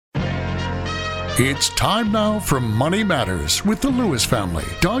It's time now for Money Matters with the Lewis family.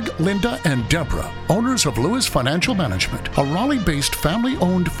 Doug, Linda, and Deborah, owners of Lewis Financial Management, a Raleigh-based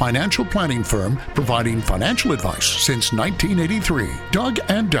family-owned financial planning firm providing financial advice since 1983. Doug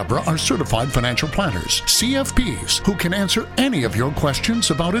and Deborah are certified financial planners, CFPs, who can answer any of your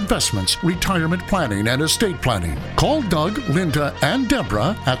questions about investments, retirement planning, and estate planning. Call Doug, Linda, and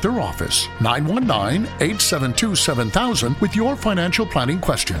Deborah at their office, 919-872-7000, with your financial planning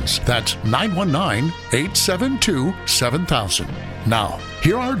questions. That's 919-872-7000. Now,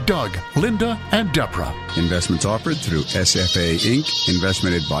 here are Doug, Linda, and Deborah. Investments offered through SFA Inc.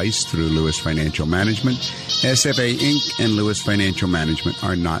 Investment advice through Lewis Financial Management. SFA Inc. and Lewis Financial Management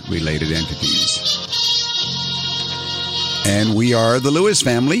are not related entities. And we are the Lewis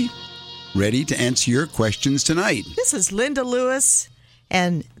family, ready to answer your questions tonight. This is Linda Lewis,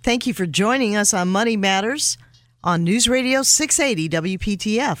 and thank you for joining us on Money Matters on News Radio 680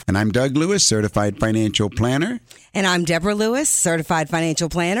 WPTF. And I'm Doug Lewis, certified financial planner. And I'm Deborah Lewis, certified financial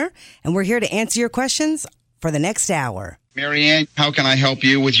planner. And we're here to answer your questions for the next hour. Marianne, how can I help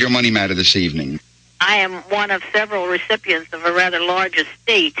you with your money matter this evening? I am one of several recipients of a rather large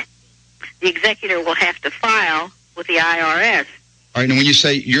estate. The executor will have to file with the IRS. All right, and when you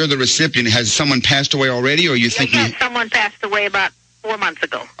say you're the recipient, has someone passed away already, or you think... Yes, someone passed away about 4 months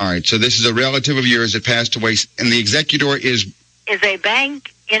ago. All right, so this is a relative of yours that passed away, and the executor is a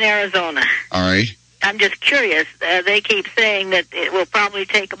bank in Arizona. All right. I'm just curious. They keep saying that it will probably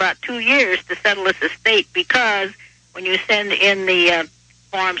take about 2 years to settle this estate because when you send in the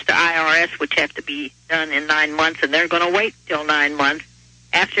forms to IRS, which have to be done in 9 months, and they're going to wait till 9 months,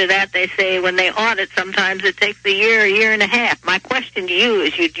 after that they say when they audit, sometimes it takes a year and a half. My question to you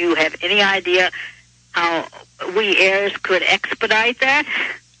is, do you have any idea how we heirs could expedite that?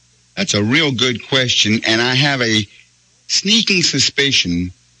 That's a real good question, and I have a sneaking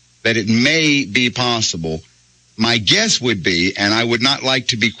suspicion that it may be possible. My guess would be, and I would not like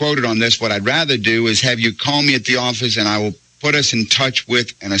to be quoted on this, what I'd rather do is have you call me at the office, and I will put us in touch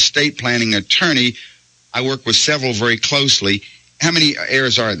with an estate planning attorney. I work with several very closely. How many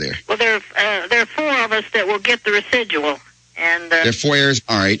heirs are there? Well, there are 4 of us that will get the residual. And there are 4 heirs?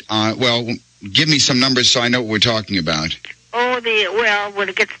 All right. Well, give me some numbers so I know what we're talking about. When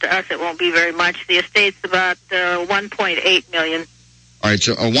it gets to us, it won't be very much. The estate's about $1.8 million. All right,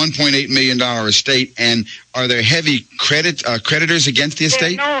 so a $1.8 million estate, and are there heavy creditors against the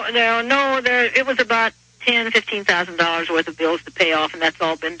estate? No. It was about $10,000-$15,000 worth of bills to pay off, and that's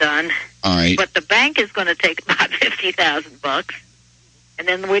all been done. All right. But the bank is going to take about $50,000, and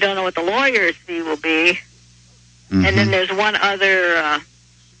then we don't know what the lawyer's fee will be. Mm-hmm. And then there's one other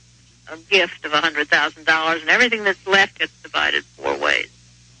a gift of $100,000, and everything that's left gets divided 4 ways.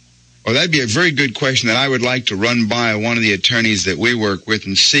 Well, that'd be a very good question that I would like to run by one of the attorneys that we work with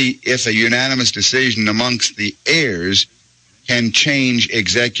and see if a unanimous decision amongst the heirs can change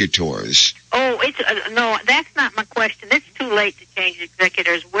executors. Oh, no, that's not my question. It's too late to change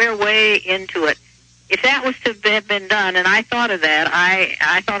executors. We're way into it. If that was to have been done, and I thought of that,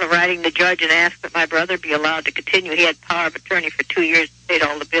 I thought of writing the judge and ask that my brother be allowed to continue. He had power of attorney for 2 years to pay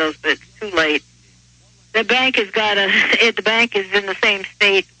all the bills, but it's too late. The bank the bank is in the same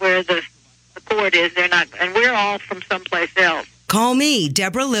state where the court is. They're not, and we're all from someplace else. Call me,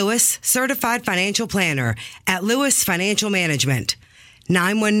 Deborah Lewis, certified financial planner at Lewis Financial Management.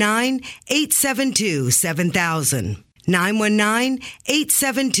 919-872-7000.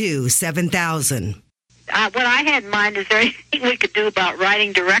 919-872-7000. What I had in mind, is there anything we could do about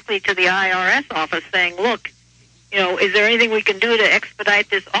writing directly to the IRS office saying, look, is there anything we can do to expedite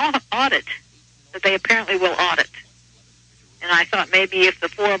this audit that they apparently will audit? And I thought maybe if the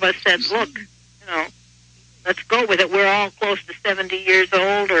 4 of us said, look, let's go with it. We're all close to 70 years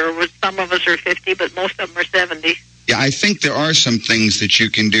old, or some of us are 50, but most of them are 70. Yeah, I think there are some things that you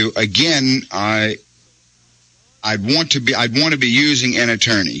can do. Again, I'd want to be using an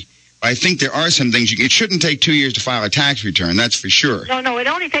attorney. I think there are some things it shouldn't take 2 years to file a tax return, that's for sure. No, it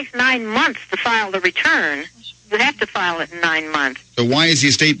only takes 9 months to file the return. You have to file it in 9 months. So why is the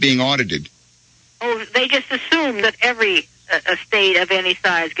estate being audited? Oh, they just assume that every estate of any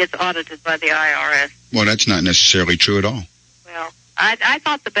size gets audited by the IRS. Well, that's not necessarily true at all. Well, I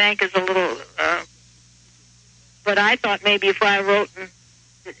thought the bank is a little... but I thought maybe if I wrote,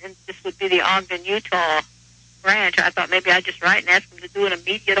 and this would be the Ogden, Utah branch, I thought maybe I'd just write and ask them to do an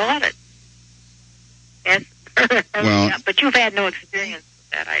immediate audit. Yes. Well, yeah, but you've had no experience with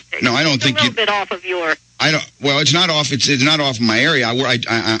that, I take. No, I don't think a little bit off of your... It's not off. It's not off my area.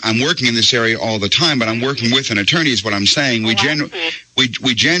 I'm working in this area all the time, but I'm working with an attorney. Is what I'm saying. We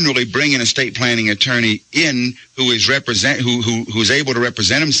generally bring an estate planning attorney in who's able to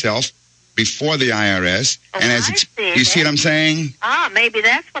represent himself before the IRS. Oh, And as you see what I'm saying? Maybe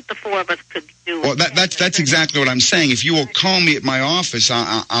that's what the four of us could do. Well, that's exactly what I'm saying. If you will call me at my office,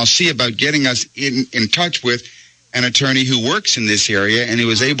 I'll see about getting us in touch with an attorney who works in this area and who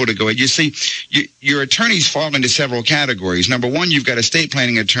is able to go. You see, your attorneys fall into several categories. Number one, you've got estate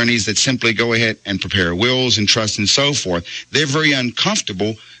planning attorneys that simply go ahead and prepare wills and trusts and so forth. They're very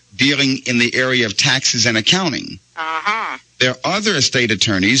uncomfortable dealing in the area of taxes and accounting. There are other estate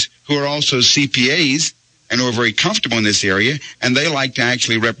attorneys who are also CPAs and who are very comfortable in this area, and they like to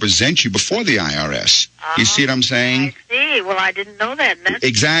actually represent you before the IRS. You see what I'm saying? I see. Well, I didn't know that. And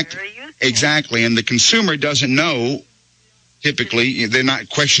that's very useful. Exactly. And the consumer doesn't know, typically, they're not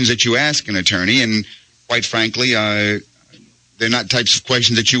questions that you ask an attorney, and quite frankly, they're not types of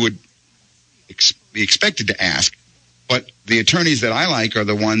questions that you would be expected to ask. But the attorneys that I like are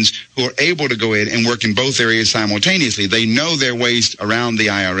the ones who are able to go in and work in both areas simultaneously. They know their ways around the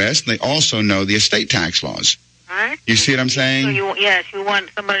IRS, and they also know the estate tax laws. You see what I'm saying? So you want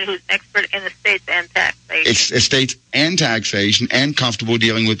somebody who's expert in estates and taxation. It's estates and taxation and comfortable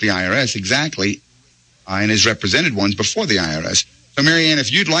dealing with the IRS, exactly, and has represented ones before the IRS. So, Marianne,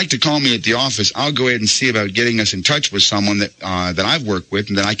 if you'd like to call me at the office, I'll go ahead and see about getting us in touch with someone that I've worked with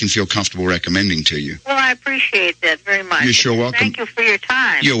and that I can feel comfortable recommending to you. Well, I appreciate that very much. You're sure welcome. Thank you for your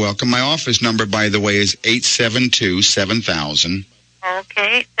time. You're welcome. My office number, by the way, is 872-7000.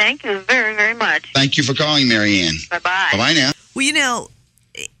 Okay. Thank you very, very much. Thank you for calling, Marianne. Bye-bye. Bye-bye now. Well,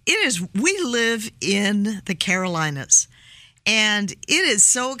 we live in the Carolinas, and it is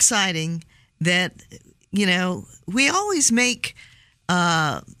so exciting that, we always make,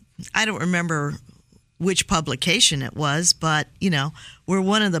 I don't remember which publication it was, but, we're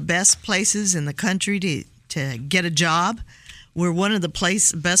one of the best places in the country to get a job. We're one of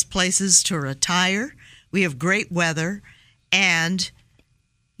the best places to retire. We have great weather, and,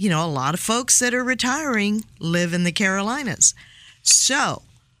 a lot of folks that are retiring live in the Carolinas. So,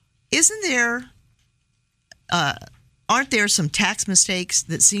 aren't there some tax mistakes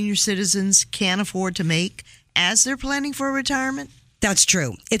that senior citizens can't afford to make as they're planning for retirement? That's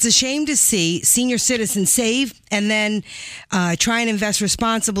true. It's a shame to see senior citizens save and then try and invest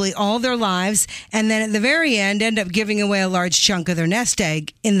responsibly all their lives, and then at the very end end up giving away a large chunk of their nest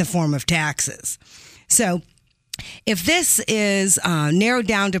egg in the form of taxes. So if this is narrowed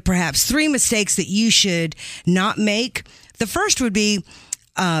down to perhaps 3 mistakes that you should not make, the first would be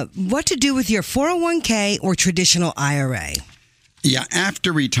what to do with your 401k or traditional IRA. Yeah,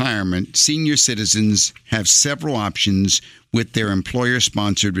 after retirement, senior citizens have several options with their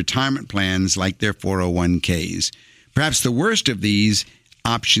employer-sponsored retirement plans like their 401ks. Perhaps the worst of these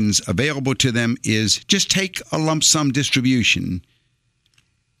options available to them is just take a lump sum distribution.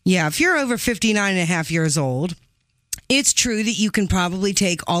 Yeah, if you're over 59 and a half years old, it's true that you can probably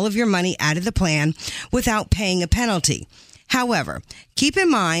take all of your money out of the plan without paying a penalty. However, keep in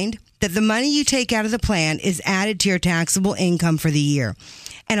mind that the money you take out of the plan is added to your taxable income for the year.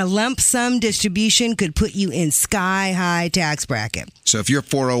 And a lump sum distribution could put you in sky-high tax bracket. So if your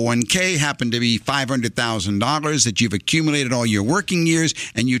 401k happened to be $500,000 that you've accumulated all your working years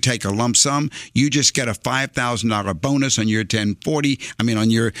and you take a lump sum, you just get a $5,000 bonus on your on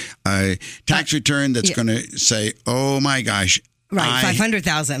your tax return that's going to say, oh my gosh. Right,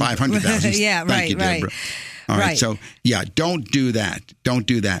 500,000. 500,000. Yeah, Thank you, right. Deborah. All right, so yeah, don't do that. Don't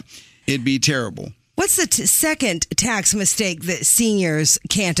do that. It'd be terrible. What's the second tax mistake that seniors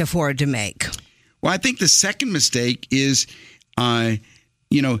can't afford to make? Well, I think the second mistake is,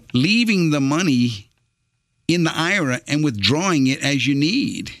 leaving the money in the IRA and withdrawing it as you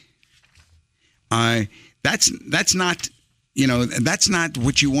need. That's not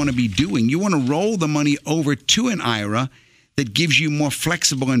what you want to be doing. You want to roll the money over to an IRA that gives you more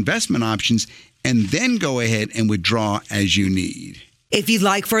flexible investment options, and then go ahead and withdraw as you need. If you'd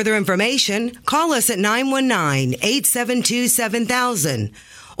like further information, call us at 919-872-7000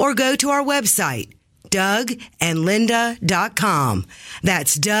 or go to our website, DougAndLinda.com.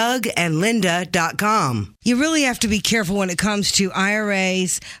 That's DougAndLinda.com. You really have to be careful when it comes to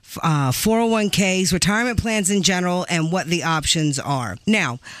IRAs, 401ks, retirement plans in general, and what the options are.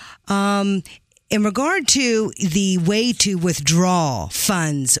 Now, in regard to the way to withdraw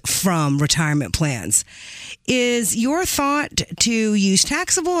funds from retirement plans, is your thought to use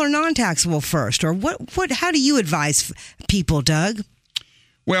taxable or non-taxable first? Or how do you advise people, Doug?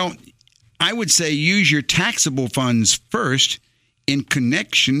 Well, I would say use your taxable funds first in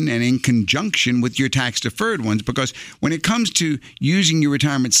connection and in conjunction with your tax-deferred ones, because when it comes to using your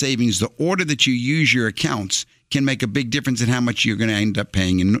retirement savings, the order that you use your accounts can make a big difference in how much you're going to end up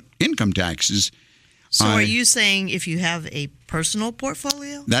paying in income taxes. So are you saying if you have a personal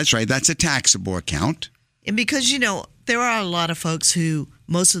portfolio? That's right. That's a taxable account. And because, there are a lot of folks who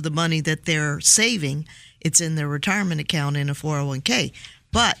most of the money that they're saving, it's in their retirement account in a 401k.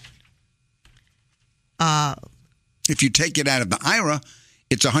 But if you take it out of the IRA,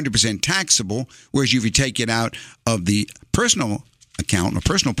 it's 100% taxable, whereas if you take it out of the personal account or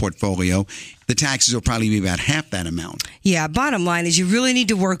personal portfolio, the taxes will probably be about half that amount. Yeah, bottom line is you really need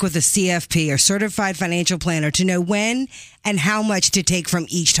to work with a CFP or certified financial planner to know when and how much to take from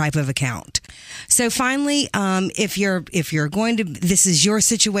each type of account. So finally, if you're going to, this is your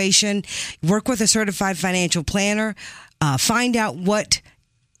situation, work with a certified financial planner, find out what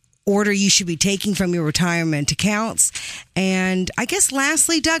order you should be taking from your retirement accounts. And I guess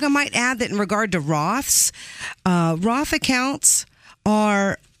lastly, Doug, I might add that in regard to Roths, Roth accounts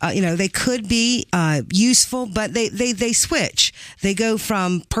are, they could be useful, but they switch. They go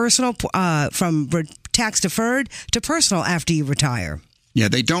from personal, from tax deferred to personal after you retire. Yeah,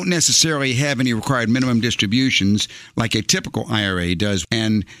 they don't necessarily have any required minimum distributions like a typical IRA does.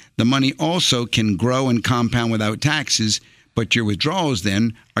 And the money also can grow and compound without taxes, but your withdrawals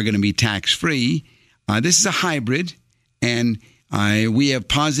then are going to be tax-free. This is a hybrid, and we have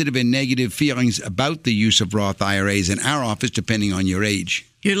positive and negative feelings about the use of Roth IRAs in our office, depending on your age.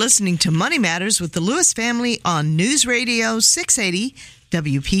 You're listening to Money Matters with the Lewis family on News Radio 680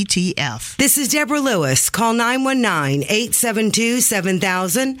 WPTF. This is Deborah Lewis. Call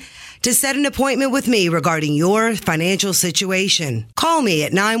 919-872-7000 to set an appointment with me regarding your financial situation. Call me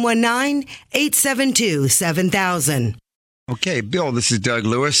at 919-872-7000. Okay, Bill, this is Doug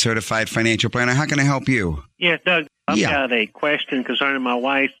Lewis, Certified Financial Planner. How can I help you? Yes, Doug, I've got a question concerning my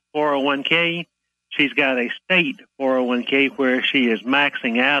wife's 401k. She's got a state 401k where she is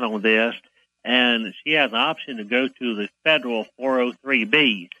maxing out on this, and she has an option to go to the federal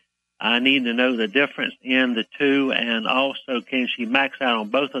 403b. I need to know the difference in the two, and also can she max out on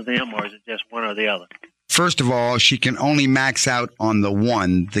both of them, or is it just one or the other? First of all, she can only max out on the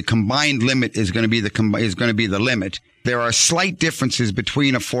one. The combined limit is going to be the limit. There are slight differences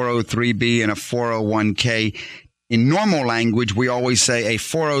between a 403b and a 401k. In normal language, we always say a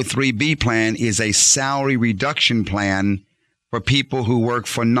 403b plan is a salary reduction plan for people who work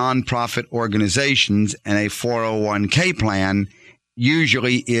for nonprofit organizations, and a 401k plan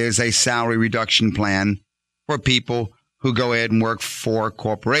usually is a salary reduction plan for people who go ahead and work for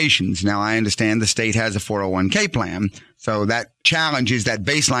corporations. Now, I understand the state has a 401k plan, so that challenges that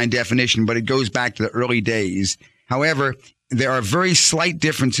baseline definition, but it goes back to the early days. However, there are very slight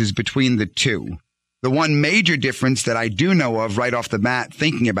differences between the two. The one major difference that I do know of right off the bat,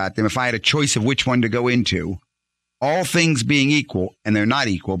 thinking about them, if I had a choice of which one to go into, all things being equal, and they're not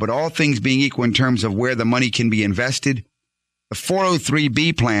equal, but all things being equal in terms of where the money can be invested, the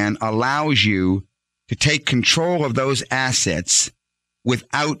 403b plan allows you to take control of those assets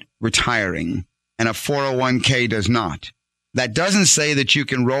without retiring, and a 401k does not. That doesn't say that you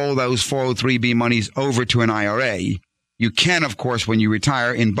can roll those 403b monies over to an IRA. You can, of course, when you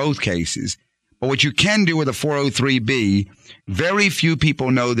retire in both cases. But what you can do with a 403b, very few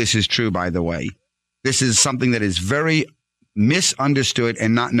people know this is true, by the way. This is something that is very misunderstood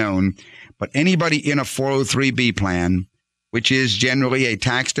and not known. But anybody in a 403b plan, which is generally a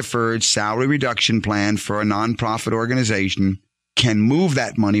tax-deferred salary reduction plan for a nonprofit organization, can move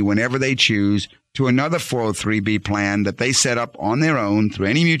that money whenever they choose to another 403b plan that they set up on their own through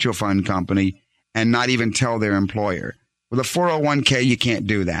any mutual fund company and not even tell their employer. With a 401k, you can't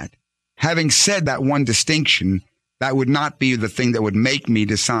do that. Having said that one distinction, that would not be the thing that would make me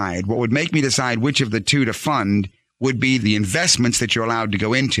decide. What would make me decide which of the two to fund would be the investments that you're allowed to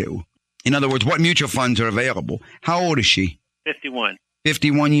go into. In other words, what mutual funds are available. How old is she? 51.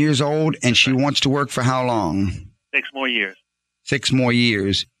 51 years old, and she wants to work for how long? 6 more years. 6 more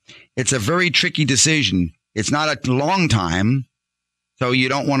years. It's a very tricky decision. It's not a long time, so you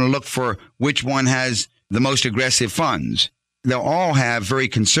don't want to look for which one has the most aggressive funds. They'll all have very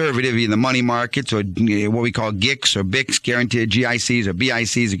conservative, either money markets or what we call GICs or BICs, guaranteed GICs or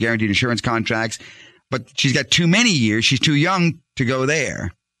BICs or guaranteed insurance contracts. But she's got too many years. She's too young to go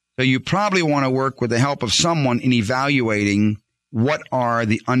there. So you probably want to work with the help of someone in evaluating what are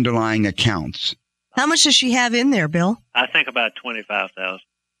the underlying accounts. How much does she have in there, Bill? I think about $25,000.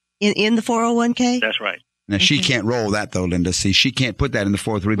 In the 401k? That's right. Now, she can't roll that, though, Linda. See, she can't put that in the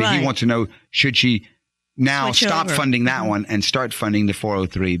 403B. Right. He wants to know, should she now Switch stop over. funding that one and start funding the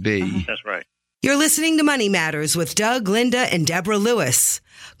 403B? That's right. You're listening to Money Matters with Doug, Linda, and Deborah Lewis.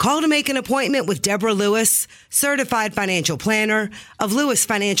 Call to make an appointment with Deborah Lewis, Certified Financial Planner of Lewis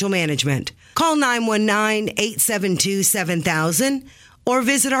Financial Management. Call 919-872-7000 or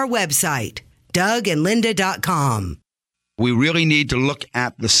visit our website, DougAndLinda.com. We really need to look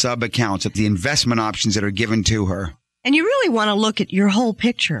at the sub-accounts, at the investment options that are given to her. And you really want to look at your whole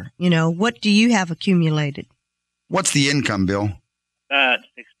picture. You know, what do you have accumulated? What's the income, Bill?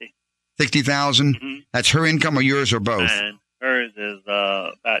 60. 60,000? Mm-hmm. That's her income or yours or both? And hers is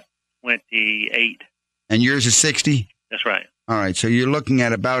about 28. And yours is 60? That's right. All right, so you're looking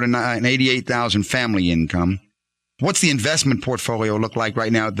at about an 88,000 family income. What's the investment portfolio look like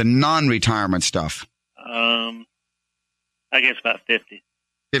right now, the non-retirement stuff? I guess about 50.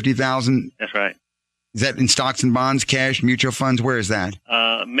 50,000? That's right. Is that in stocks and bonds, cash, mutual funds? Where is that?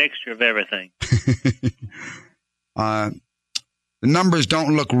 Mixture of everything. The numbers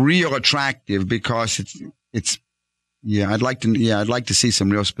don't look real attractive because it's I'd like to see some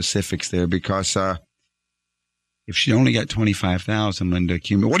real specifics there because if she only got 25,000, Linda,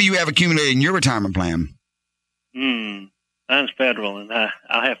 what do you have accumulated in your retirement plan? Mine's federal, and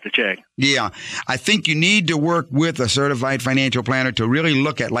I'll have to check. Yeah, I think you need to work with a certified financial planner to really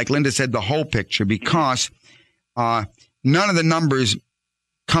look at, like Linda said, the whole picture because none of the numbers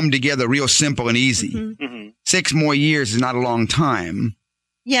come together real simple and easy. Mm-hmm. 6 more years is not a long time.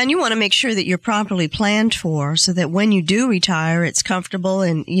 Yeah, and you want to make sure that you're properly planned for so that when you do retire, it's comfortable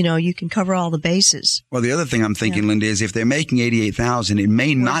and, you know, you can cover all the bases. Well, the other thing I'm thinking, Linda, is if they're making $88,000, it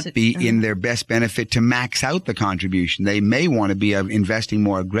may not be in their best benefit to max out the contribution. They may want to be investing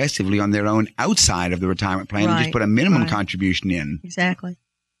more aggressively on their own outside of the retirement plan and just put a minimum contribution in. Exactly.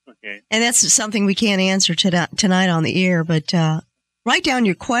 Okay. And that's something we can't answer tonight on the air, but write down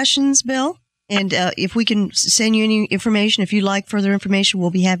your questions, Bill. And if we can send you any information, if you'd like further information, we'll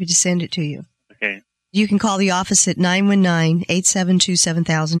be happy to send it to you. Okay. You can call the office at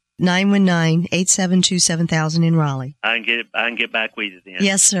 919-872-7000, 919-872-7000 in Raleigh. I can get back with you then.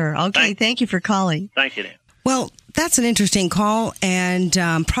 Yes, sir. Okay, thank you for calling. Thank you, Dan. Well, that's an interesting call and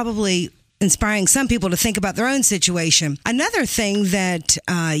probably inspiring some people to think about their own situation. Another thing that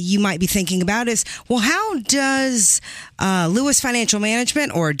you might be thinking about is, well, how does Lewis Financial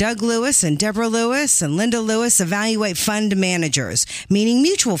Management or Doug Lewis and Deborah Lewis and Linda Lewis evaluate fund managers, meaning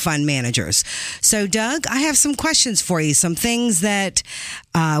mutual fund managers? So, Doug, I have some questions for you, some things that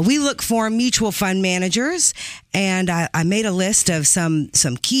we look for in mutual fund managers, and I made a list of some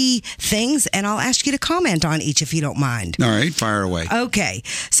key things, and I'll ask you to comment on each if you don't mind. All right, fire away. Okay,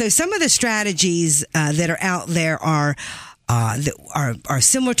 so some of the strategies that are out there are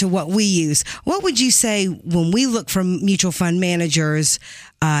similar to what we use. What would you say when we look for mutual fund managers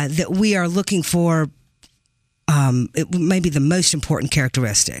that we are looking for? Maybe the most important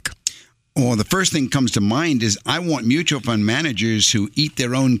characteristic. Well, the first thing that comes to mind is I want mutual fund managers who eat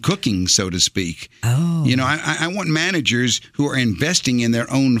their own cooking, so to speak. Oh. You know, I want managers who are investing in their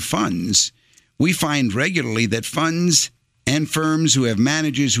own funds. We find regularly that funds and firms who have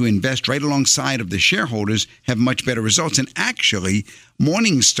managers who invest right alongside of the shareholders have much better results. And actually,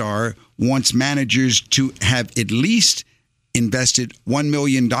 Morningstar wants managers to have at least invested $1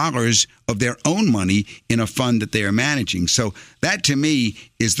 million of their own money in a fund that they are managing. So that, to me,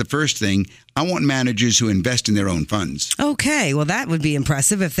 is the first thing. I want managers who invest in their own funds. Okay, well, that would be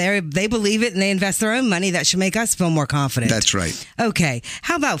impressive. If they believe it and they invest their own money, that should make us feel more confident. That's right. Okay,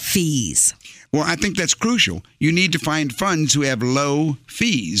 how about fees? Well, I think that's crucial. You need to find funds who have low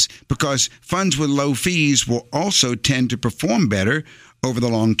fees because funds with low fees will also tend to perform better over the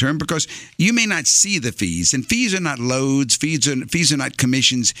long term because you may not see the fees. And fees are not loads. Fees are not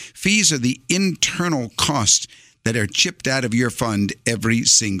commissions. Fees are the internal costs that are chipped out of your fund every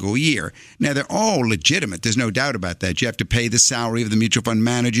single year. Now, they're all legitimate. There's no doubt about that. You have to pay the salary of the mutual fund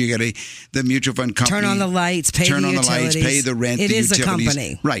manager. You got the mutual fund company. Turn on the lights, pay the utilities. Turn on the lights, pay the rent, the utilities. It is a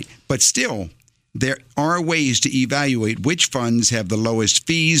company. Right. But still, there are ways to evaluate which funds have the lowest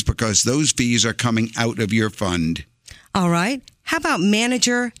fees because those fees are coming out of your fund. All right. How about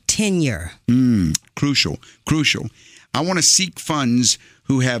manager tenure? Crucial. I want to seek funds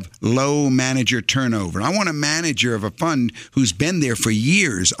who have low manager turnover. I want a manager of a fund who's been there for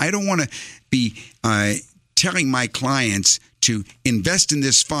years. I don't want to be telling my clients to invest in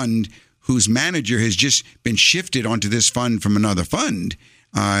this fund whose manager has just been shifted onto this fund from another fund.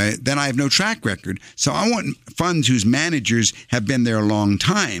 Then I have no track record. So I want funds whose managers have been there a long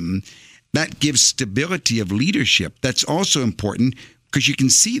time. That gives stability of leadership. That's also important because you can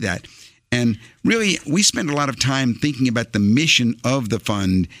see that. And really, we spend a lot of time thinking about the mission of the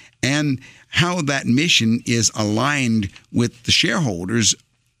fund and how that mission is aligned with the shareholders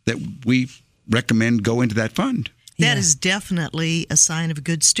that we recommend go into that fund. That is definitely a sign of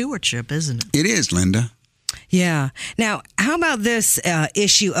good stewardship, isn't it? It is, Linda. Yeah. Now, how about this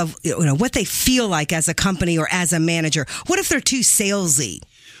issue of what they feel like as a company or as a manager? What if they're too salesy?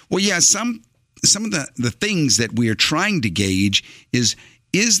 Well, yeah, some some of the things that we are trying to gauge is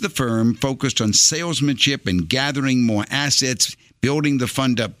the firm focused on salesmanship and gathering more assets, building the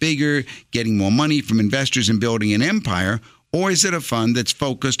fund up bigger, getting more money from investors and building an empire? Or is it a fund that's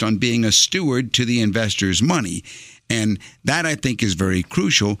focused on being a steward to the investors' money? And that, I think, is very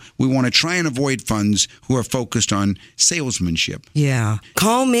crucial. We want to try and avoid funds who are focused on salesmanship. Yeah.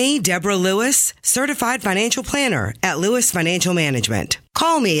 Call me, Deborah Lewis, certified financial planner at Lewis Financial Management.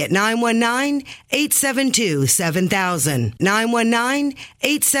 Call me at 919-872-7000.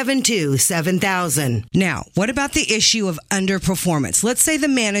 919-872-7000. Now, what about the issue of underperformance? Let's say the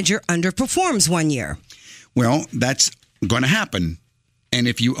manager underperforms one year. Well, that's going to happen. And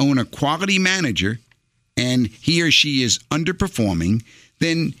if you own a quality manager and he or she is underperforming,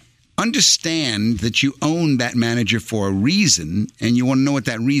 then understand that you own that manager for a reason, and you want to know what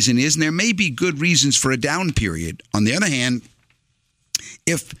that reason is. And there may be good reasons for a down period. On the other hand,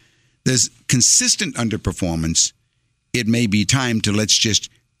 if there's consistent underperformance, it may be time to let's just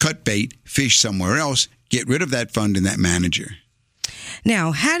cut bait, fish somewhere else, get rid of that fund and that manager.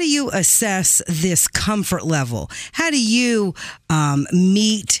 Now, how do you assess this comfort level? How do you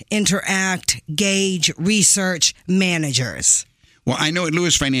meet, interact, gauge, research managers? Well, I know at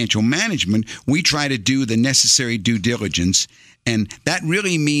Lewis Financial Management, we try to do the necessary due diligence. And that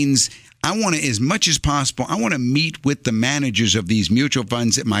really means I want to, as much as possible, I want to meet with the managers of these mutual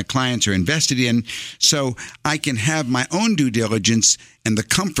funds that my clients are invested in so I can have my own due diligence and the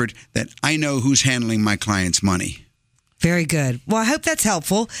comfort that I know who's handling my client's money. Very good. Well, I hope that's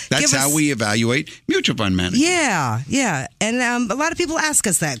helpful. That's how we evaluate mutual fund managers. Yeah. And a lot of people ask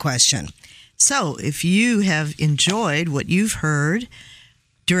us that question. So if you have enjoyed what you've heard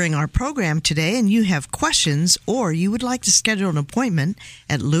during our program today and you have questions or you would like to schedule an appointment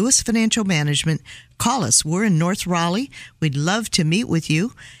at Lewis Financial Management, call us. We're in North Raleigh. We'd love to meet with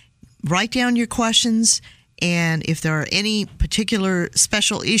you. Write down your questions, and if there are any particular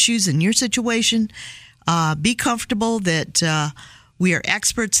special issues in your situation, be comfortable that we are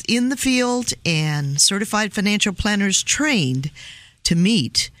experts in the field and certified financial planners trained to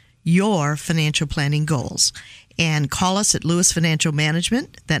meet your financial planning goals. And call us at Lewis Financial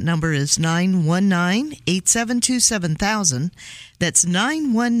Management. That number is 919-872-7000. That's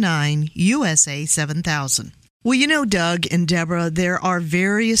 919-USA-7000. Well, you know, Doug and Deborah, there are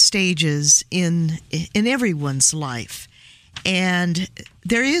various stages in everyone's life. And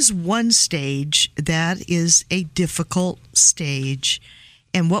there is one stage that is a difficult stage.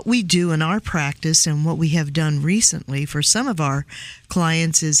 And what we do in our practice and what we have done recently for some of our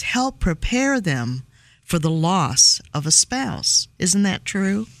clients is help prepare them for the loss of a spouse. Isn't that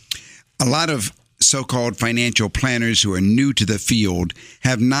true? A lot of so-called financial planners who are new to the field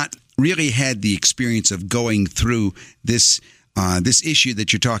have not really had the experience of going through this issue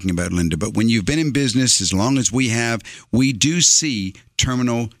that you're talking about, Linda. But when you've been in business as long as we have, we do see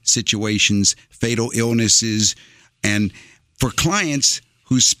terminal situations, fatal illnesses, and for clients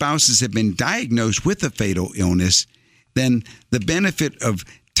whose spouses have been diagnosed with a fatal illness, then the benefit of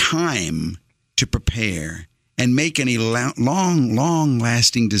time to prepare and make any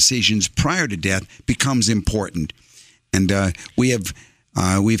long-lasting decisions prior to death becomes important. And we've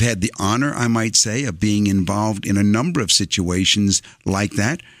had the honor, I might say, of being involved in a number of situations like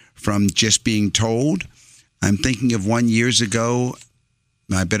that, from just being told. I'm thinking of one years ago.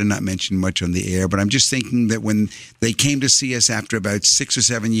 I better not mention much on the air, but I'm just thinking that when they came to see us after about 6 or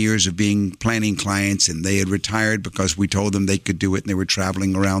 7 years of being planning clients, and they had retired because we told them they could do it and they were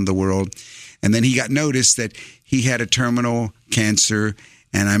traveling around the world. And then he got notice that he had a terminal cancer.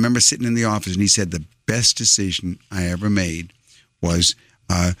 And I remember sitting in the office and he said, the best decision I ever made was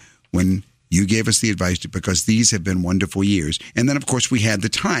when you gave us the advice, because these have been wonderful years. And then, of course, we had the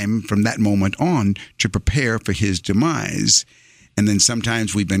time from that moment on to prepare for his demise. And then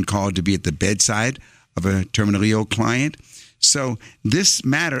sometimes we've been called to be at the bedside of a terminally ill client. So this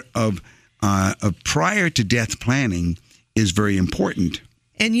matter of prior to death planning is very important.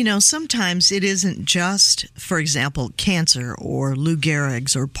 And, you know, sometimes it isn't just, for example, cancer or Lou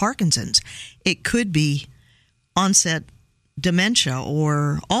Gehrig's or Parkinson's. It could be onset dementia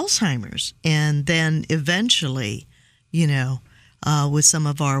or Alzheimer's. And then eventually, you know, with some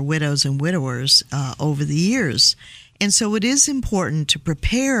of our widows and widowers over the years. And so it is important to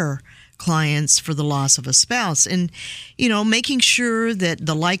prepare clients for the loss of a spouse and, you know, making sure that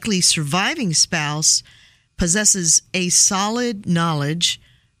the likely surviving spouse possesses a solid knowledge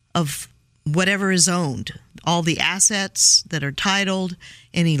of whatever is owned, all the assets that are titled,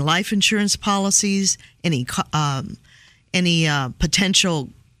 any life insurance policies, any potential,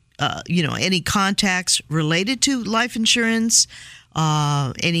 any contacts related to life insurance,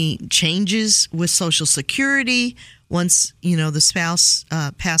 any changes with Social Security once, the spouse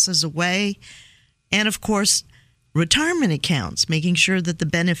passes away. And, of course, retirement accounts, making sure that the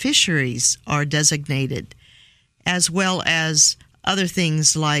beneficiaries are designated, as well as other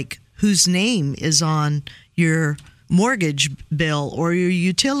things like whose name is on your mortgage bill or your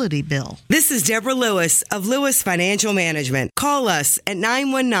utility bill. This is Deborah Lewis of Lewis Financial Management. Call us at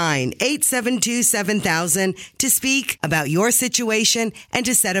 919-872-7000 to speak about your situation and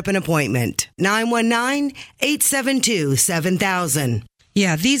to set up an appointment. 919-872-7000.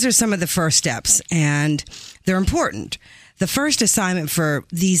 Yeah, these are some of the first steps, and they're important. The first assignment for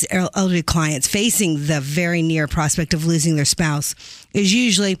these elderly clients facing the very near prospect of losing their spouse is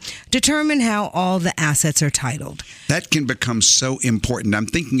usually determine how all the assets are titled. That can become so important. I'm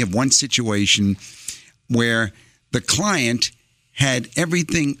thinking of one situation where the client had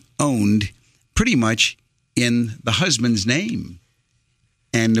everything owned pretty much in the husband's name.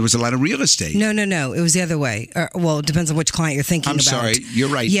 And there was a lot of real estate. No. It was the other way. Well, it depends on which client you're thinking about. I'm sorry. You're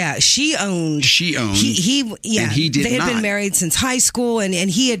right. Yeah, she owned. He and he did They had not. been married since high school, and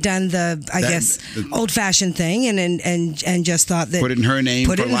he had done the old-fashioned thing, and just thought that put it in her name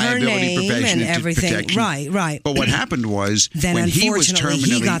for liability, profession, and everything. Protection. Right. But what happened was then when he was unfortunately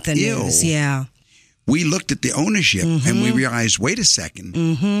terminally he got the ill, news. Yeah. We looked at the ownership and we realized, wait a second,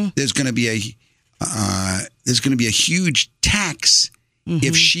 there's going to be a huge tax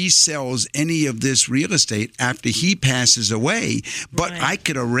if she sells any of this real estate after he passes away. But I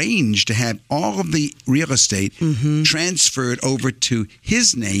could arrange to have all of the real estate transferred over to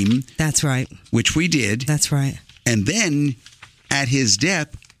his name. That's right. Which we did. That's right. And then at his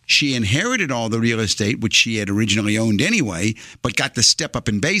death, she inherited all the real estate, which she had originally owned anyway, but got the step up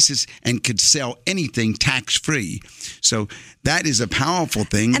in basis and could sell anything tax-free. So that is a powerful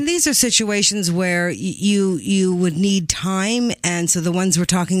thing. And these are situations where you would need time. And so the ones we're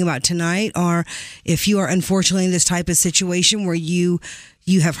talking about tonight are if you are unfortunately in this type of situation where you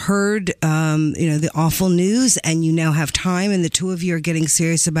have heard, the awful news and you now have time and the two of you are getting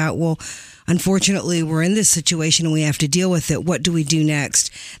serious about, well, unfortunately, we're in this situation and we have to deal with it. What do we do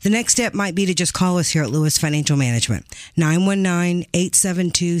next? The next step might be to just call us here at Lewis Financial Management,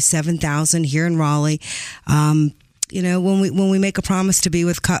 919-872-7000 here in Raleigh. When we make a promise to be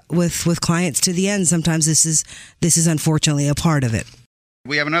with clients to the end, sometimes this is unfortunately a part of it.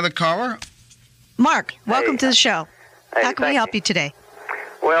 We have another caller. Mark, welcome to the show. Hey, How can we help you today?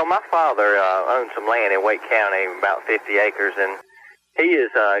 Well, my father owns some land in Wake County, about 50 acres, and he is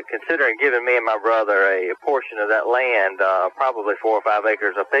considering giving me and my brother a portion of that land, probably 4 or 5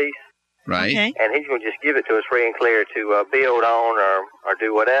 acres apiece. Right. Okay. And he's going to just give it to us free and clear to build on or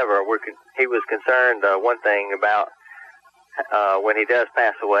do whatever. He was concerned, one thing about when he does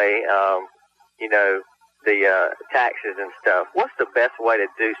pass away, the taxes and stuff. What's the best way to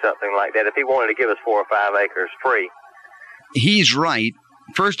do something like that if he wanted to give us 4 or 5 acres free? He's right.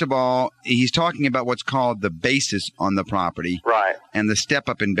 First of all, he's talking about what's called the basis on the property. Right. And the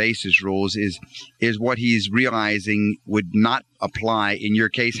step-up in basis rules is what he's realizing would not apply in your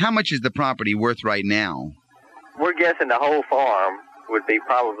case. How much is the property worth right now? We're guessing the whole farm would be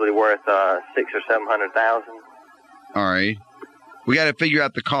probably worth $600,000 or $700,000. All right. We got to figure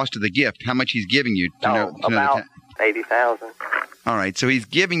out the cost of the gift, how much he's giving you. About $80,000. All right. So he's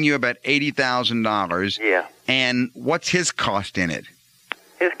giving you about $80,000. Yeah. And what's his cost in it?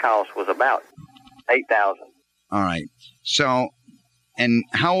 His cost was about $8,000. All right. So, and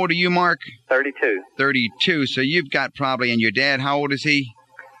how old are you, Mark? 32. 32. So you've got probably, and your dad, how old is he?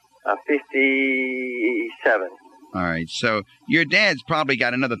 57. All right. So your dad's probably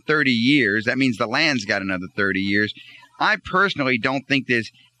got another 30 years. That means the land's got another 30 years. I personally don't think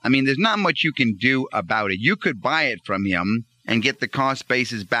there's not much you can do about it. You could buy it from him and get the cost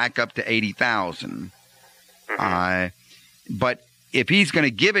basis back up to $80,000. But if he's going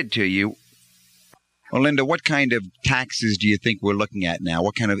to give it to you, well, Linda, what kind of taxes do you think we're looking at now?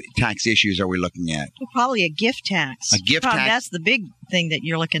 What kind of tax issues are we looking at? Well, probably a gift tax. A gift tax? That's the big thing that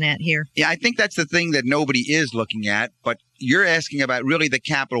you're looking at here. Yeah, I think that's the thing that nobody is looking at, but you're asking about really the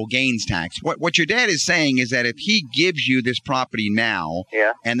capital gains tax. What your dad is saying is that if he gives you this property now,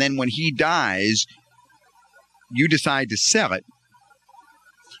 and then when he dies, you decide to sell it,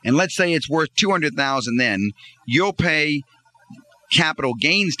 and let's say it's worth $200,000 then, you'll pay capital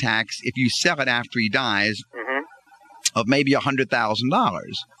gains tax if you sell it after he dies of maybe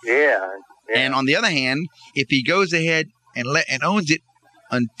 $100,000. Yeah. And on the other hand, if he goes ahead and owns it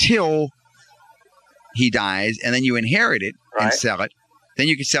until he dies, and then you inherit it and sell it, then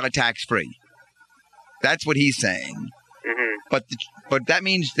you can sell it tax free. That's what he's saying. But that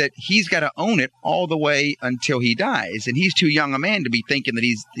means that he's got to own it all the way until he dies, and he's too young a man to be thinking that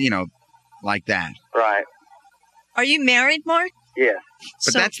he's, like that. Right. Are you married, Mark? Yes.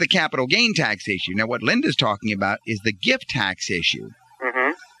 But that's the capital gain tax issue. Now, what Linda's talking about is the gift tax issue.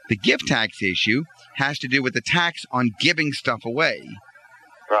 Mm-hmm. The gift tax issue has to do with the tax on giving stuff away.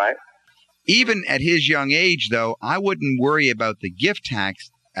 Right. Even at his young age, though, I wouldn't worry about the gift tax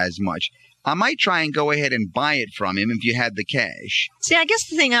as much. I might try and go ahead and buy it from him if you had the cash. See, I guess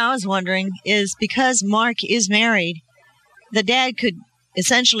the thing I was wondering is because Mark is married, the dad could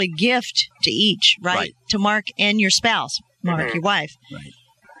essentially gift to each, right? To Mark and your spouse, Mark, your wife. Right.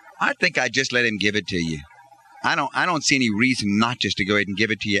 I think I'd just let him give it to you. I don't see any reason not just to go ahead and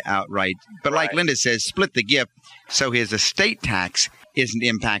give it to you outright. But like Linda says, split the gift so his estate tax isn't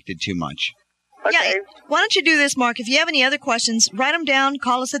impacted too much. Okay. Yeah, why don't you do this, Mark? If you have any other questions, write them down.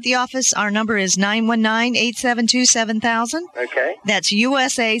 Call us at the office. Our number is 919-872-7000. Okay. That's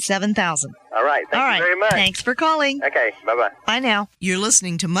USA 7000. All right. Thank you very much. Thanks for calling. Okay. Bye-bye. Bye now. You're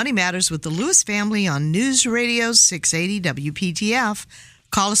listening to Money Matters with the Lewis family on News Radio 680 WPTF.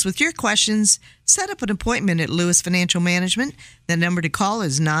 Call us with your questions. Set up an appointment at Lewis Financial Management. The number to call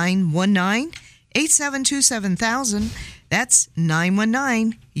is 919-872-7000. That's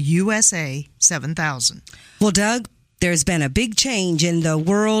 919-USA 7000. Well, Doug, there's been a big change in the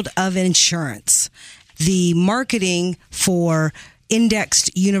world of insurance. The marketing for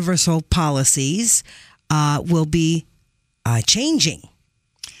indexed universal policies will be changing.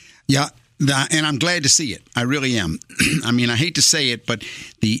 Yeah, and I'm glad to see it. I really am. I mean, I hate to say it, but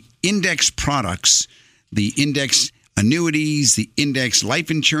the index products, the index annuities, the index life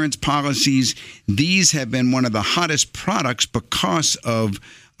insurance policies, these have been one of the hottest products because of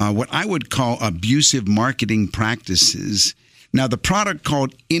what I would call abusive marketing practices. Now, the product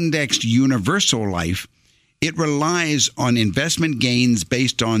called Indexed Universal Life, it relies on investment gains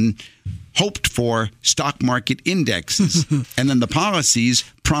based on hoped-for stock market indexes. And then the policies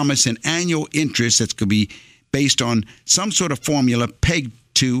promise an annual interest that's going to be based on some sort of formula pegged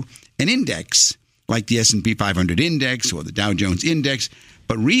to an index, like the S&P 500 index or the Dow Jones index.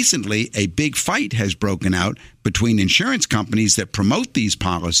 But recently, a big fight has broken out between insurance companies that promote these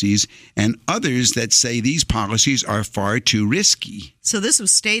policies and others that say these policies are far too risky. So this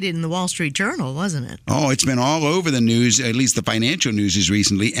was stated in the Wall Street Journal, wasn't it? Oh, it's been all over the news, at least the financial news is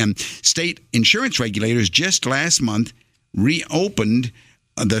recently. And state insurance regulators just last month reopened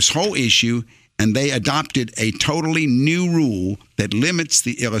this whole issue, and they adopted a totally new rule that limits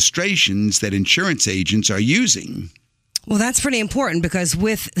the illustrations that insurance agents are using. Well, that's pretty important because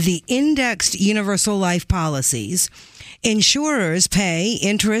with the indexed universal life policies, insurers pay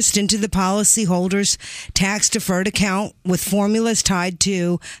interest into the policyholder's tax-deferred account with formulas tied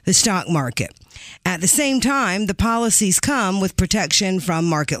to the stock market. At the same time, the policies come with protection from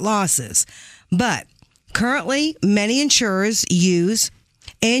market losses. But currently, many insurers use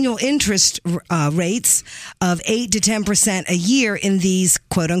annual interest rates of 8 to 10% a year in these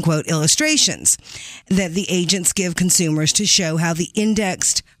quote-unquote illustrations that the agents give consumers to show how the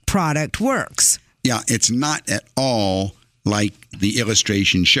indexed product works. Yeah, it's not at all like the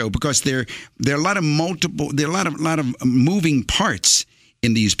illustration show because there are a lot of moving parts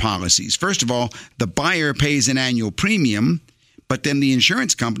in these policies. First of all, the buyer pays an annual premium, but then the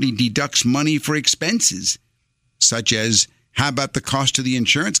insurance company deducts money for expenses, such as how about the cost to the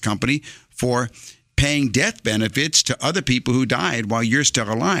insurance company for paying death benefits to other people who died while you're still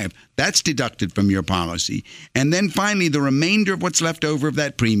alive? That's deducted from your policy. And then finally, the remainder of what's left over of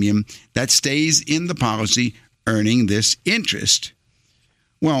that premium, that stays in the policy earning this interest.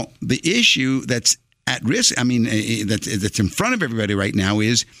 Well, the issue that's at risk, that's in front of everybody right now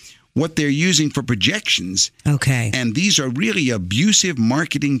is what they're using for projections. Okay. And these are really abusive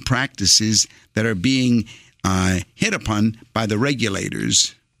marketing practices that are being hit upon by the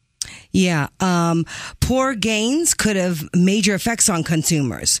regulators. Yeah. Poor gains could have major effects on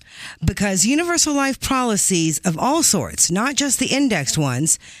consumers because universal life policies of all sorts, not just the indexed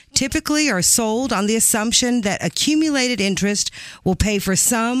ones, typically are sold on the assumption that accumulated interest will pay for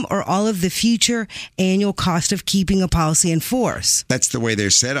some or all of the future annual cost of keeping a policy in force. That's the way they're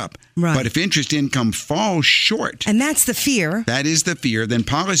set up. Right. But if interest income falls short, and that's the fear. That is the fear, then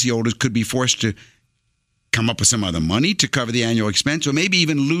policyholders could be forced to come up with some other money to cover the annual expense or maybe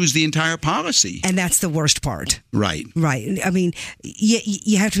even lose the entire policy. And that's the worst part. Right. Right. I mean,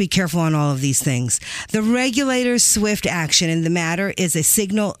 you have to be careful on all of these things. The regulator's swift action in the matter is a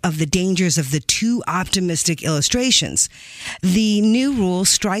signal of the dangers of the too optimistic illustrations. The new rules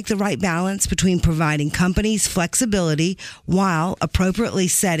strike the right balance between providing companies flexibility while appropriately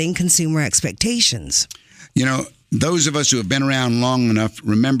setting consumer expectations. You know, those of us who have been around long enough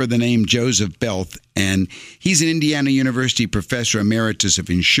remember the name Joseph Belth, and he's an Indiana University professor emeritus of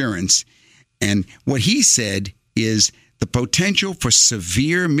insurance. And what he said is the potential for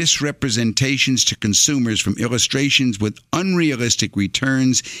severe misrepresentations to consumers from illustrations with unrealistic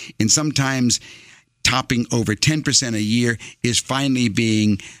returns and sometimes topping over 10% a year is finally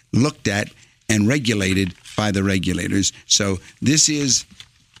being looked at and regulated by the regulators. So this is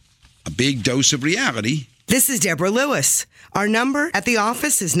a big dose of reality. This is Deborah Lewis. Our number at the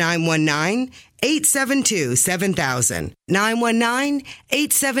office is 919-872-7000.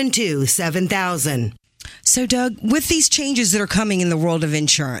 919-872-7000. So, Doug, with these changes that are coming in the world of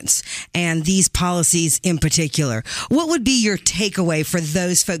insurance and these policies in particular, what would be your takeaway for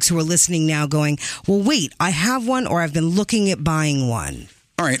those folks who are listening now going, well, wait, I have one or I've been looking at buying one?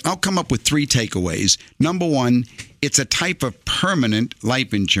 All right, I'll come up with 3 takeaways. Number 1, it's a type of permanent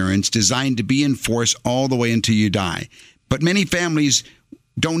life insurance designed to be in force all the way until you die. But many families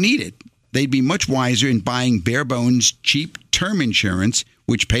don't need it. They'd be much wiser in buying bare bones, cheap term insurance,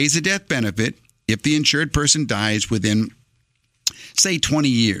 which pays a death benefit if the insured person dies within, say, 20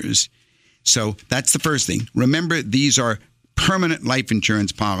 years. So that's the first thing. Remember, these are permanent life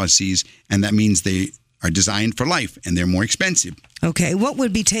insurance policies, and that means they are designed for life, and they're more expensive. Okay, what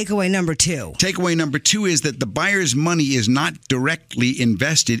would be takeaway number 2? Takeaway number 2 is that the buyer's money is not directly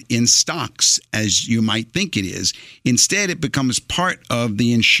invested in stocks, as you might think it is. Instead, it becomes part of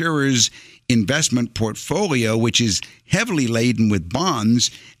the insurer's investment portfolio, which is heavily laden with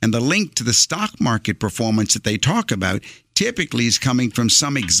bonds, and the link to the stock market performance that they talk about typically is coming from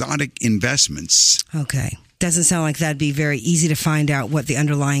some exotic investments. Okay. Doesn't sound like that'd be very easy to find out what the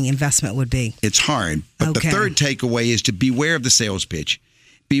underlying investment would be. It's hard. But the third takeaway is to beware of the sales pitch.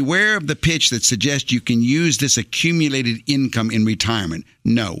 Beware of the pitch that suggests you can use this accumulated income in retirement.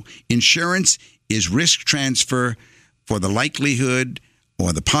 No. Insurance is risk transfer for the likelihood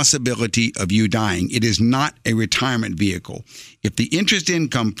or the possibility of you dying. It is not a retirement vehicle. If the interest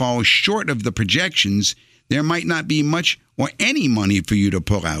income falls short of the projections, there might not be much or any money for you to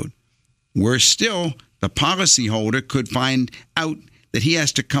pull out. Worse still, the policyholder could find out that he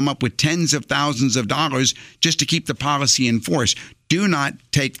has to come up with tens of thousands of dollars just to keep the policy in force. Do not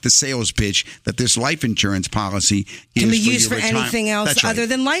take the sales pitch that this life insurance policy is can be used for retirement. anything else other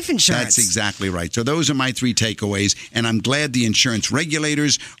than life insurance. That's exactly right. So those are my 3 takeaways, and I'm glad the insurance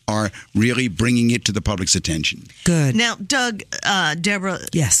regulators are really bringing it to the public's attention. Good. Now, Doug, Deborah,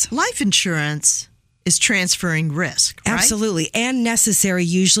 yes, life insurance is transferring risk, right? Absolutely, and necessary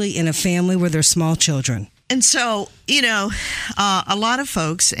usually in a family where there's small children. And so, a lot of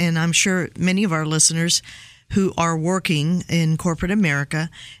folks, and I'm sure many of our listeners who are working in corporate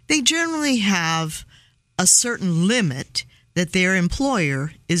America, they generally have a certain limit that their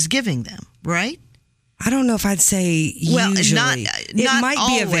employer is giving them, right? I don't know if I'd say usually. Not it might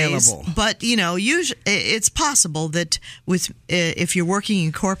always, be available. But, usually it's possible that if you're working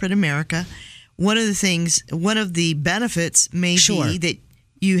in corporate America, one of the benefits may be that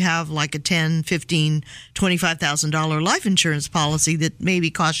you have like a $10,000, $15,000, $25,000 life insurance policy that maybe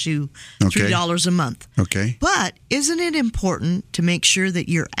costs you $3 a month. Okay. But isn't it important to make sure that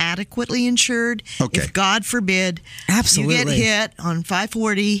you're adequately insured? Okay. If, God forbid, absolutely, you get hit on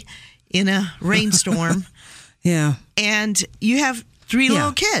 540 in a rainstorm, yeah, and you have 3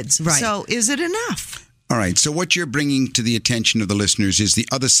 little kids. Right. So is it enough? All right. So what you're bringing to the attention of the listeners is the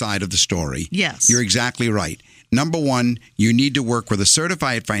other side of the story. Yes. You're exactly right. Number 1, you need to work with a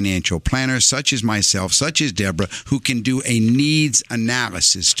certified financial planner such as myself, such as Deborah, who can do a needs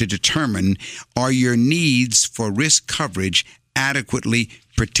analysis to determine are your needs for risk coverage adequately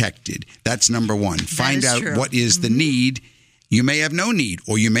protected. That's number 1. Find out what is the need. You may have no need,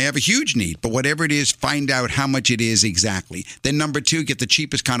 or you may have a huge need, but whatever it is, find out how much it is exactly. Then number 2, get the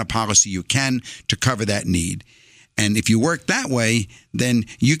cheapest kind of policy you can to cover that need. And if you work that way, then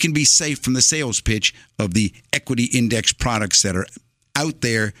you can be safe from the sales pitch of the equity index products that are out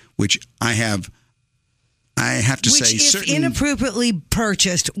there, which I have to say, if inappropriately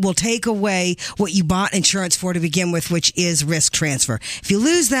purchased, will take away what you bought insurance for to begin with, which is risk transfer. If you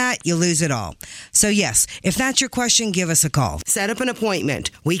lose that, you lose it all. So yes, if that's your question, give us a call. Set up an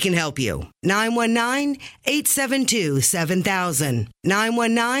appointment. We can help you. 919-872-7000.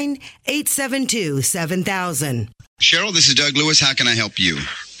 919-872-7000. Cheryl, this is Doug Lewis. How can I help you?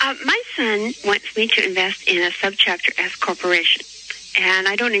 My son wants me to invest in a subchapter S corporation, and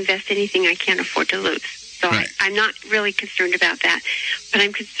I don't invest anything I can't afford to lose. So right. I'm not really concerned about that, but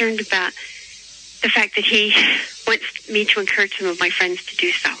I'm concerned about the fact that he wants me to encourage some of my friends to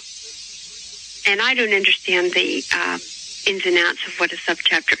do so. And I don't understand the ins and outs of what a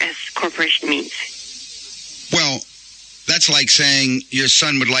subchapter S corporation means. Well, that's like saying your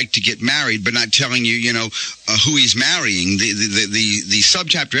son would like to get married, but not telling you, who he's marrying. The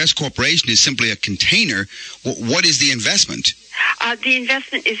Subchapter S Corporation is simply a container. What is the investment? The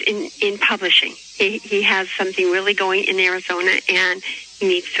investment is in publishing. He has something really going in Arizona, and he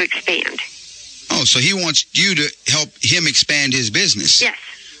needs to expand. Oh, so he wants you to help him expand his business? Yes.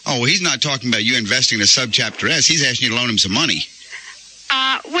 Oh, well, he's not talking about you investing in a Subchapter S. He's asking you to loan him some money.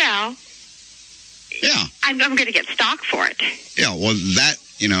 Well... Yeah. I'm going to get stock for it. Yeah, well, that,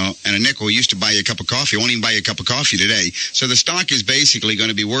 and a nickel used to buy you a cup of coffee. Won't even buy you a cup of coffee today. So the stock is basically going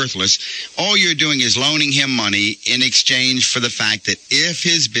to be worthless. All you're doing is loaning him money in exchange for the fact that if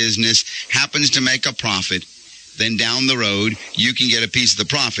his business happens to make a profit, then down the road, you can get a piece of the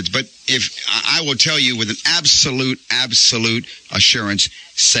profits. But I will tell you with an absolute assurance,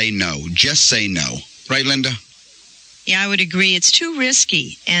 say no. Just say no. Right, Linda? Yeah, I would agree. It's too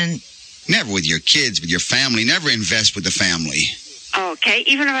risky. And never with your kids, with your family. Never invest with the family. Okay,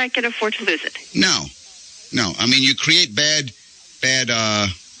 even if I can afford to lose it. No. I mean, you create bad. I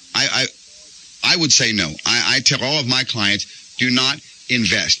would say no. I tell all of my clients, do not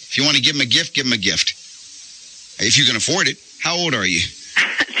invest. If you want to give them a gift, give them a gift. If you can afford it. How old are you?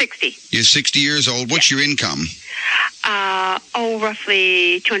 60. You're 60 years old. What's your income?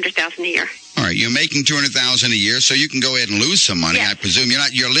 Roughly $200,000 a year. All right, you're making $200,000 a year, so you can go ahead and lose some money. Yes. I presume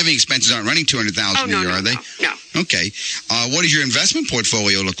your living expenses aren't running $200,000 a year, are they? No. Okay. What does your investment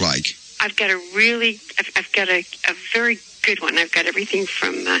portfolio look like? I've got a very good one. I've got everything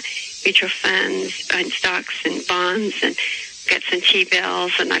from mutual funds and stocks and bonds, and got some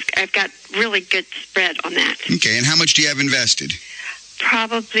T-bills, and I've got really good spread on that. Okay, and how much do you have invested?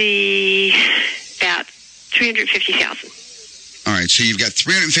 Probably about $350,000. All right, so you've got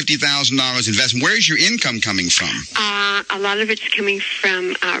 $350,000 investment. Where's your income coming from? A lot of it's coming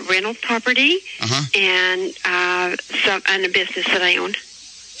from rental property and a business that I own.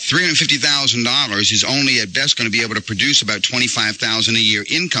 $350,000 is only at best going to be able to produce about $25,000 a year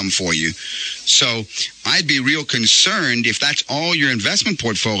income for you. So I'd be real concerned if that's all your investment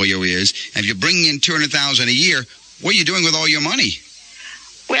portfolio is, and if you're bringing in $200,000 a year, what are you doing with all your money?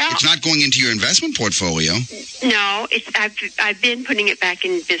 Well, it's not going into your investment portfolio. No, I've been putting it back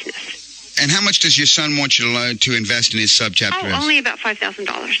in business. And how much does your son want you to invest in his Subchapter S? Only about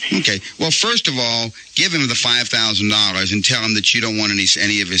 $5,000. Okay. Well, first of all, give him the $5,000 and tell him that you don't want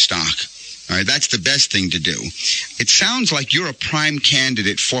any of his stock. All right, that's the best thing to do. It sounds like you're a prime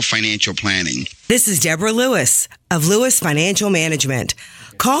candidate for financial planning. This is Deborah Lewis of Lewis Financial Management.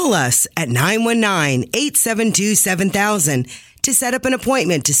 Call us at 919-872-7000 to set up an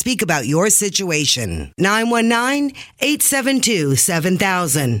appointment to speak about your situation.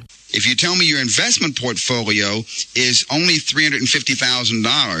 919-872-7000. If you tell me your investment portfolio is only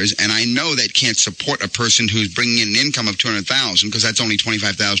 $350,000, and I know that can't support a person who's bringing in an income of $200,000 because that's only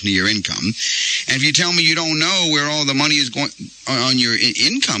 $25,000 a year income, and if you tell me you don't know where all the money is going on your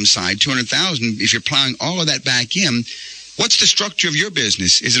income side, $200,000, if you're plowing all of that back in, what's the structure of your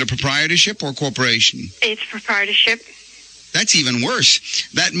business? Is it a proprietorship or a corporation? It's proprietorship. That's even worse.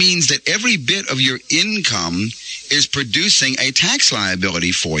 That means that every bit of your income is producing a tax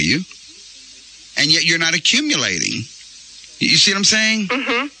liability for you, and yet you're not accumulating. You see what I'm saying?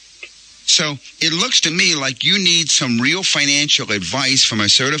 Mm-hmm. So it looks to me like you need some real financial advice from a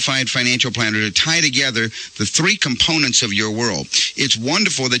certified financial planner to tie together the three components of your world. It's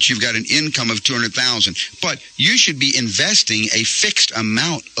wonderful that you've got an income of $200,000, but you should be investing a fixed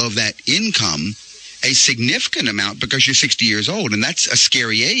amount of that income, a significant amount, because you're 60 years old, and that's a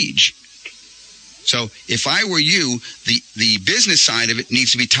scary age. So if I were you, the business side of it needs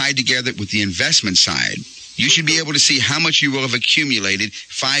to be tied together with the investment side. You should be able to see how much you will have accumulated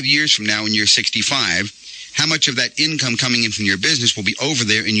 5 years from now when you're 65, how much of that income coming in from your business will be over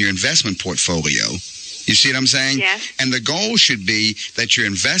there in your investment portfolio. You see what I'm saying? Yes. And the goal should be that your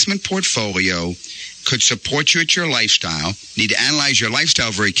investment portfolio could support you at your lifestyle. You need to analyze your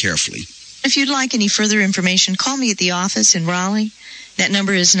lifestyle very carefully. If you'd like any further information, call me at the office in Raleigh. That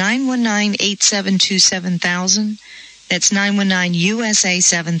number is 919-872-7000. That's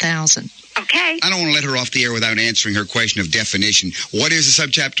 919-USA-7000. Okay. I don't want to let her off the air without answering her question of definition. What is a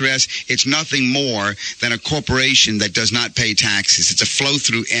Subchapter S? It's nothing more than a corporation that does not pay taxes. It's a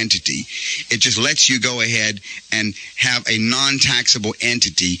flow-through entity. It just lets you go ahead and have a non-taxable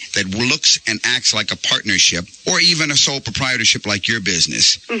entity that looks and acts like a partnership or even a sole proprietorship like your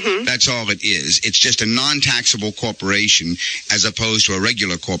business. Mm-hmm. That's all it is. It's just a non-taxable corporation as opposed to a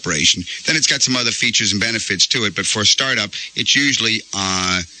regular corporation. Then it's got some other features and benefits to it, but for a startup, it's usually...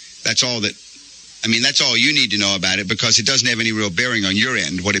 that's all that I mean, that's all you need to know about it because it doesn't have any real bearing on your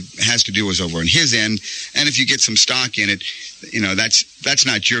end. What it has to do is over on his end. And if you get some stock in it, that's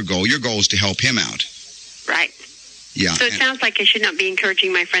not your goal. Your goal is to help him out. Right. Yeah. So it sounds like I should not be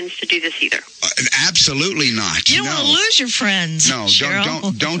encouraging my friends to do this either. Absolutely not. You don't want to lose your friends. No,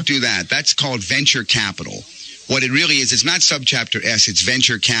 don't do that. That's called venture capital. What it really is, it's not subchapter S, it's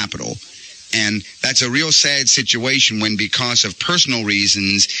venture capital. And that's a real sad situation when, because of personal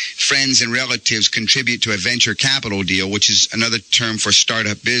reasons, friends and relatives contribute to a venture capital deal, which is another term for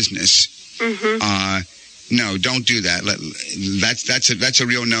startup business. Mm-hmm. No, don't do that. That's a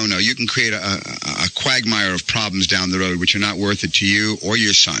real no-no. You can create a quagmire of problems down the road, which are not worth it to you or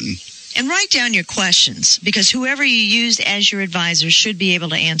your son. And write down your questions, because whoever you used as your advisor should be able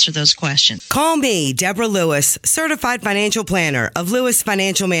to answer those questions. Call me, Deborah Lewis, Certified Financial Planner of Lewis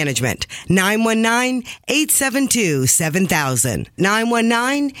Financial Management, 919-872-7000.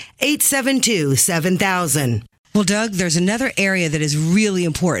 919-872-7000. Well, Doug, there's another area that is really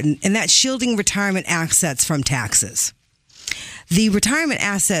important, and that's shielding retirement assets from taxes. The retirement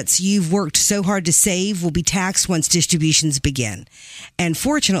assets you've worked so hard to save will be taxed once distributions begin. And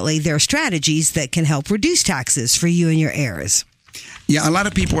fortunately, there are strategies that can help reduce taxes for you and your heirs. Yeah, a lot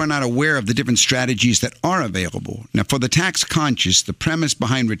of people are not aware of the different strategies that are available. Now, for the tax conscious, the premise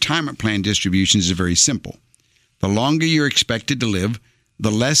behind retirement plan distributions is very simple. The longer you're expected to live,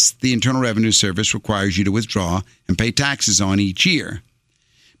 the less the Internal Revenue Service requires you to withdraw and pay taxes on each year.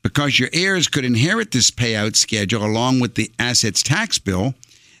 Because your heirs could inherit this payout schedule along with the assets tax bill,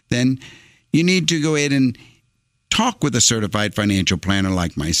 then you need to go ahead and talk with a certified financial planner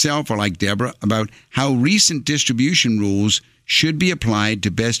like myself or like Deborah about how recent distribution rules should be applied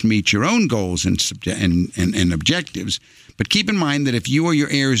to best meet your own goals and objectives. But keep in mind that if you or your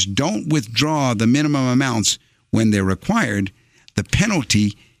heirs don't withdraw the minimum amounts when they're required, the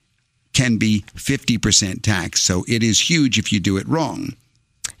penalty can be 50% tax. So it is huge if you do it wrong.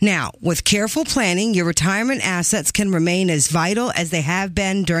 Now, with careful planning, your retirement assets can remain as vital as they have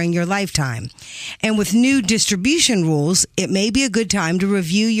been during your lifetime. And with new distribution rules, it may be a good time to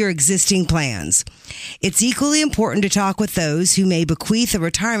review your existing plans. It's equally important to talk with those who may bequeath a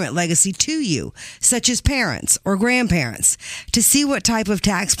retirement legacy to you, such as parents or grandparents, to see what type of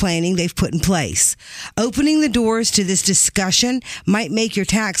tax planning they've put in place. Opening the doors to this discussion might make your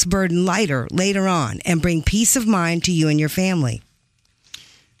tax burden lighter later on and bring peace of mind to you and your family.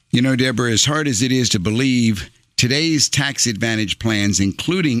 You know, Deborah, as hard as it is to believe, today's tax advantage plans,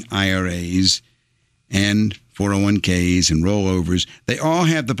 including IRAs and 401ks and rollovers, they all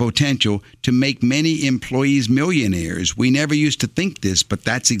have the potential to make many employees millionaires. We never used to think this, but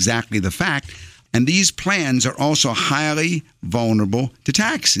that's exactly the fact. And these plans are also highly vulnerable to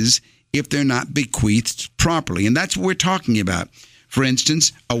taxes if they're not bequeathed properly. And that's what we're talking about. For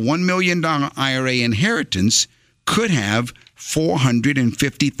instance, a $1 million IRA inheritance could have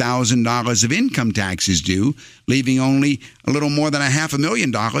 $450,000 of income taxes due, leaving only a little more than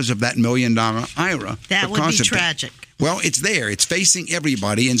 $500,000 of that $1 million IRA. That would be tragic. Well, it's there. It's facing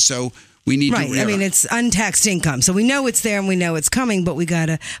everybody, and so we need to... Right. I mean, it's untaxed income, so we know it's there and we know it's coming, but we got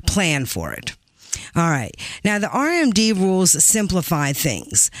to plan for it. All right. Now, the RMD rules simplify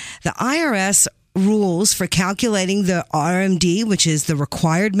things. The IRS rules for calculating the RMD, which is the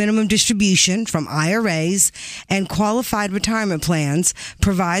required minimum distribution from IRAs and qualified retirement plans,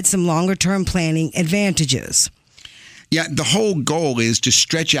 provide some longer-term planning advantages. Yeah, the whole goal is to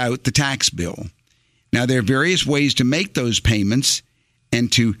stretch out the tax bill. Now, there are various ways to make those payments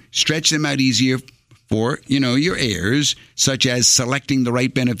and to stretch them out easier for, your heirs, such as selecting the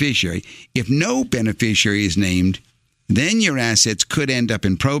right beneficiary. If no beneficiary is named, then your assets could end up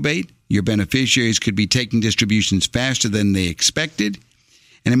in probate. Your beneficiaries could be taking distributions faster than they expected.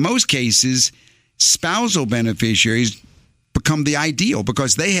 And in most cases, spousal beneficiaries become the ideal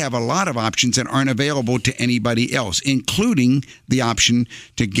because they have a lot of options that aren't available to anybody else, including the option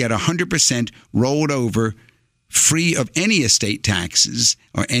to get 100% rolled over free of any estate taxes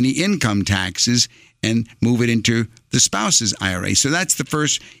or any income taxes and move it into the spouse's IRA. So that's the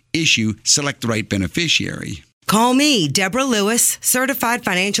first issue, select the right beneficiary. Call me, Deborah Lewis, Certified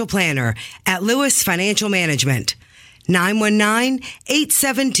Financial Planner at Lewis Financial Management.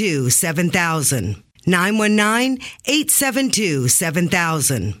 919-872-7000.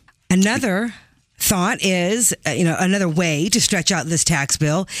 919-872-7000. Another thought is, another way to stretch out this tax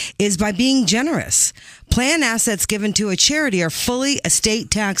bill is by being generous. Plan assets given to a charity are fully estate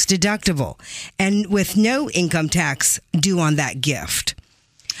tax deductible and with no income tax due on that gift.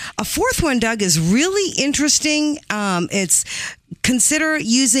 A fourth one, Doug, is really interesting. It's consider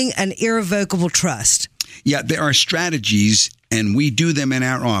using an irrevocable trust. Yeah, there are strategies, and we do them in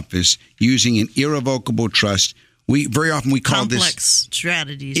our office using an irrevocable trust. We very often call this complex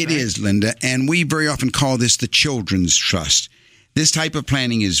strategies. It is, Linda, and we very often call this the children's trust. This type of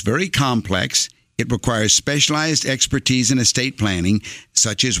planning is very complex. It requires specialized expertise in estate planning,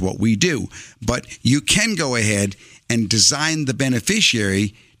 such as what we do. But you can go ahead and design the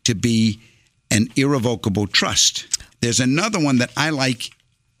beneficiary to be an irrevocable trust. There's another one that I like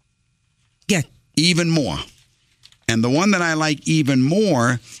even more. And the one that I like even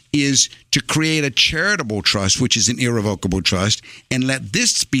more is to create a charitable trust, which is an irrevocable trust, and let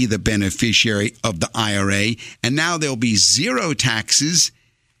this be the beneficiary of the IRA. And now there'll be zero taxes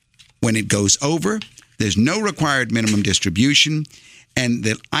when it goes over. There's no required minimum distribution. And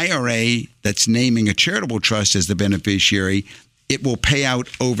the IRA that's naming a charitable trust as the beneficiary, it will pay out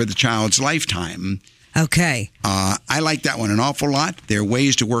over the child's lifetime. Okay. I like that one an awful lot. There are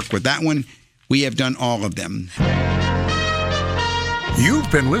ways to work with that one. We have done all of them.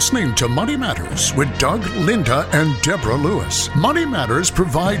 You've been listening to Money Matters with Doug, Linda, and Deborah Lewis. Money Matters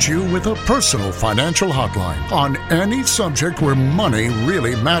provides you with a personal financial hotline on any subject where money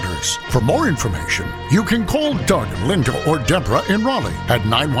really matters. For more information, you can call Doug, Linda, or Deborah in Raleigh at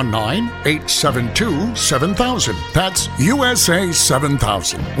 919-872-7000. That's USA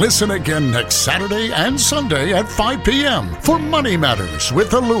 7000. Listen again next Saturday and Sunday at 5 p.m. for Money Matters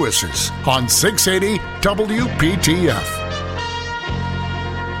with the Lewises on 680 WPTF.